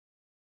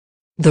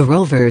The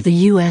rover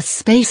the U.S.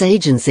 space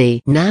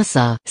agency,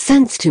 NASA,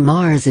 sent to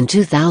Mars in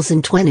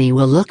 2020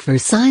 will look for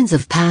signs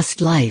of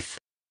past life.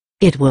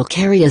 It will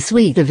carry a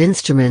suite of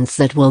instruments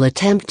that will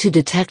attempt to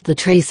detect the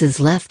traces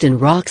left in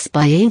rocks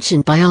by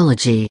ancient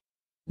biology.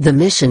 The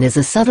mission is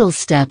a subtle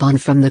step on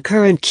from the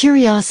current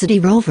Curiosity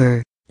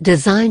rover,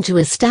 designed to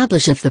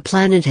establish if the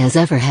planet has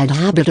ever had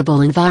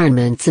habitable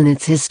environments in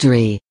its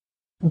history.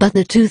 But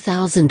the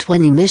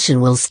 2020 mission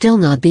will still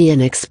not be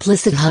an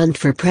explicit hunt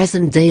for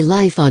present-day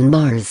life on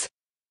Mars.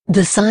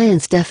 The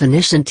science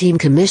definition team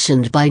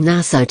commissioned by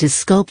NASA to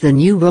scope the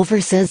new rover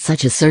says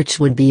such a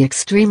search would be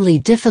extremely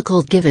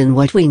difficult given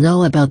what we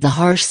know about the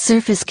harsh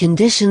surface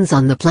conditions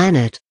on the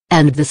planet,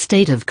 and the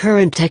state of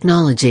current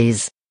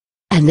technologies.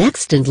 An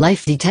extant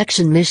life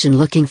detection mission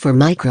looking for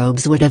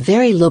microbes would have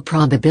very low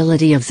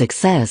probability of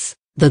success,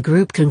 the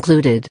group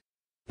concluded.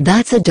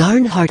 That's a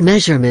darn hard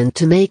measurement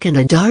to make and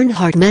a darn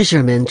hard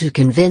measurement to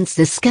convince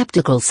the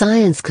skeptical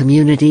science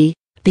community,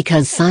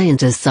 because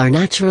scientists are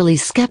naturally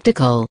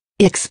skeptical,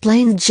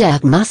 explained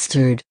Jack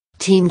Mustard,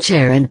 team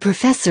chair and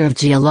professor of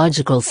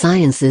geological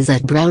sciences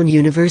at Brown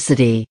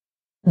University.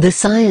 The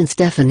science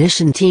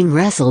definition team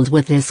wrestled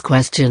with this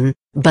question,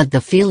 but the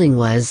feeling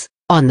was,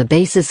 on the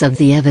basis of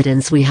the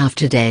evidence we have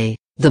today,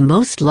 the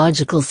most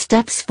logical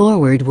steps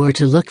forward were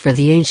to look for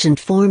the ancient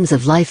forms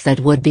of life that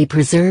would be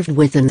preserved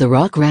within the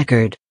rock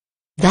record.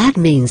 That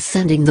means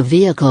sending the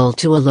vehicle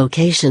to a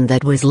location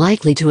that was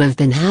likely to have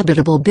been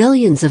habitable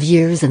billions of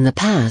years in the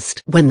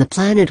past when the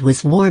planet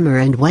was warmer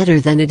and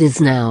wetter than it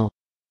is now.